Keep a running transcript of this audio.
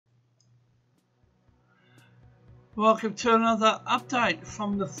Welcome to another update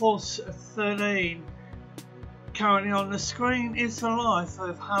from the Force 13. Currently on the screen is the life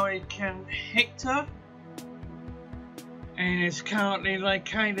of Hurricane Hector, and it's currently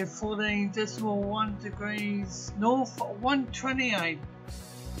located 14.1 degrees north,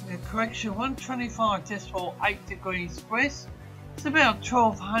 125.8 degrees west. It's about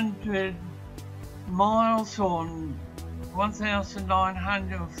 1,200 miles or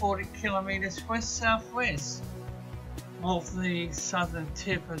 1,940 kilometers west-southwest of the southern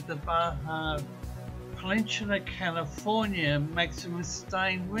tip of the Baja Peninsula, California. Maximum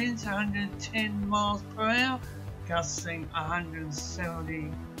sustained winds 110 miles per hour, gusting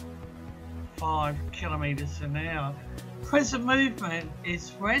 175 kilometers an hour. Present movement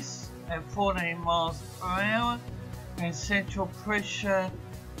is west at 14 miles per hour, and central pressure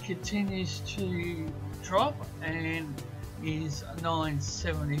continues to drop and is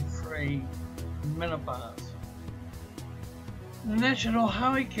 973 millibars. The National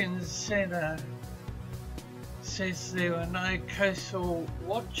Hurricane Center says there are no coastal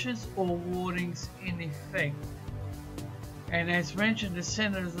watches or warnings in effect. And as mentioned, the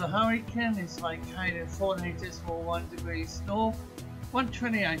center of the hurricane is located 14.1 degrees north,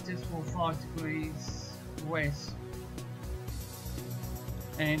 128.5 degrees west,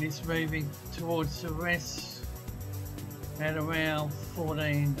 and it's moving towards the west at around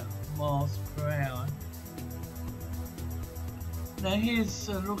 14 miles per hour. Now here's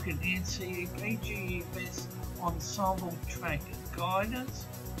a look at the BAJA ensemble track guidance.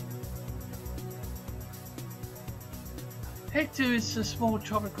 Hector is a small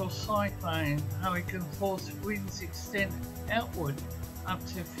tropical cyclone. Hurricane force winds extend outward up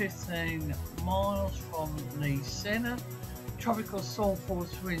to 15 miles from the center. Tropical storm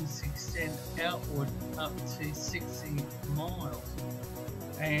force winds extend outward up to 60 miles.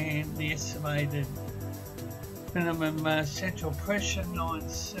 And the estimated minimum central pressure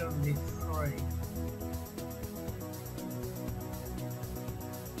 973.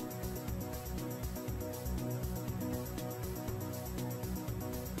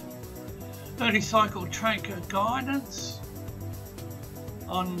 Early cycle track guidance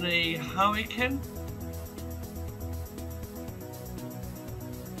on the hurricane.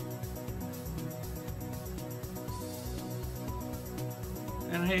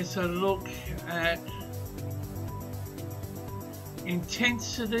 And here's a look at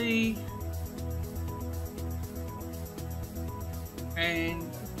intensity and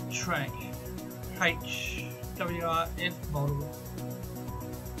track HWRF model,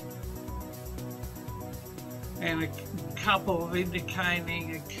 and a couple of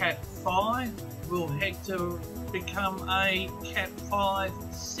indicating a Cat 5. Will Hector become a Cat 5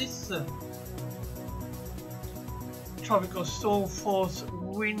 system? Tropical storm force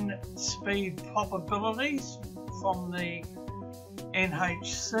wind speed probabilities from the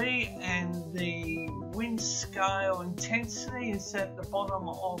NHC, and the wind scale intensity is at the bottom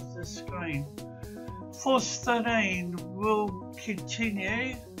of the screen. Force 13 will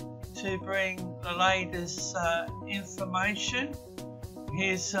continue to bring the latest information.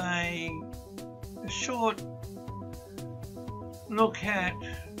 Here's a short look at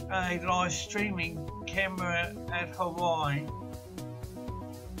a live streaming camera at Hawaii.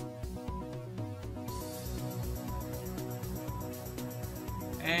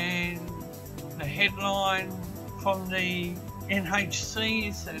 And the headline from the NHC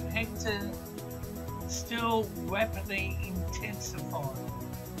is that Hector still rapidly intensifying.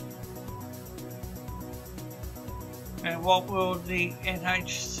 And what will the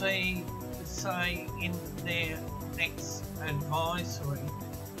NHC say in their next advisory?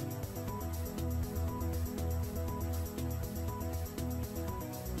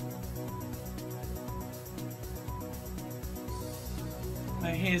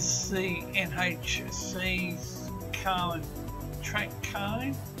 Here's the NHC's current track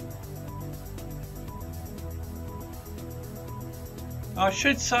code. I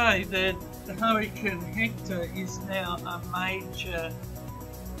should say that Hurricane Hector is now a major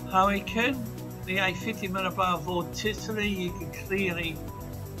hurricane. The 850 millibar vorticity, you can clearly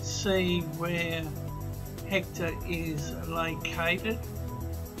see where Hector is located.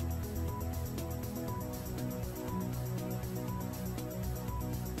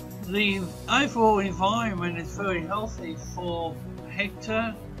 The overall environment is very healthy for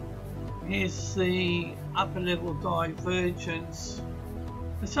Hector. Here's the upper level divergence.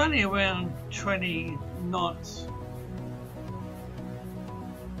 It's only around 20 knots.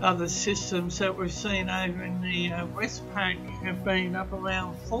 Other systems that we've seen over in the Westpac have been up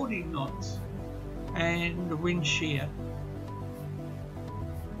around 40 knots, and the wind shear.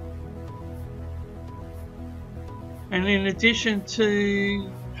 And in addition to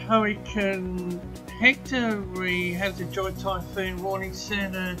Hurricane Hector, we have the Joint Typhoon Warning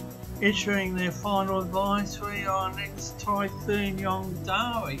Center issuing their final advisory on its Typhoon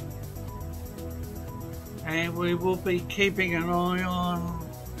Yongdari. And we will be keeping an eye on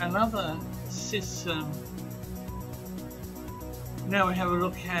another system. Now we have a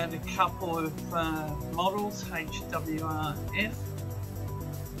look at a couple of models, HWRF.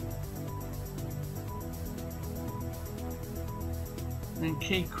 And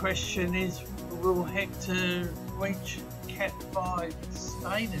key question is, will Hector reach Cat 5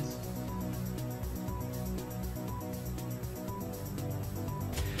 status?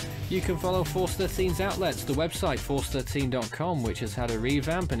 You can follow Force 13's outlets, the website force13.com, which has had a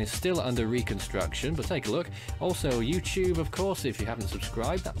revamp and is still under reconstruction, but take a look. Also YouTube, of course, if you haven't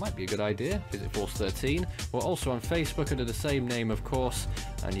subscribed, that might be a good idea. Visit Force 13. We're also on Facebook under the same name, of course,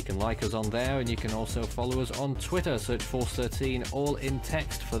 and you can like us on there, and you can also follow us on Twitter. Search Force 13, all in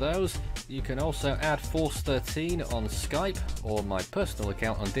text for those. You can also add Force 13 on Skype, or my personal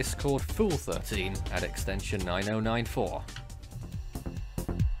account on Discord, Fool13, at extension 9094.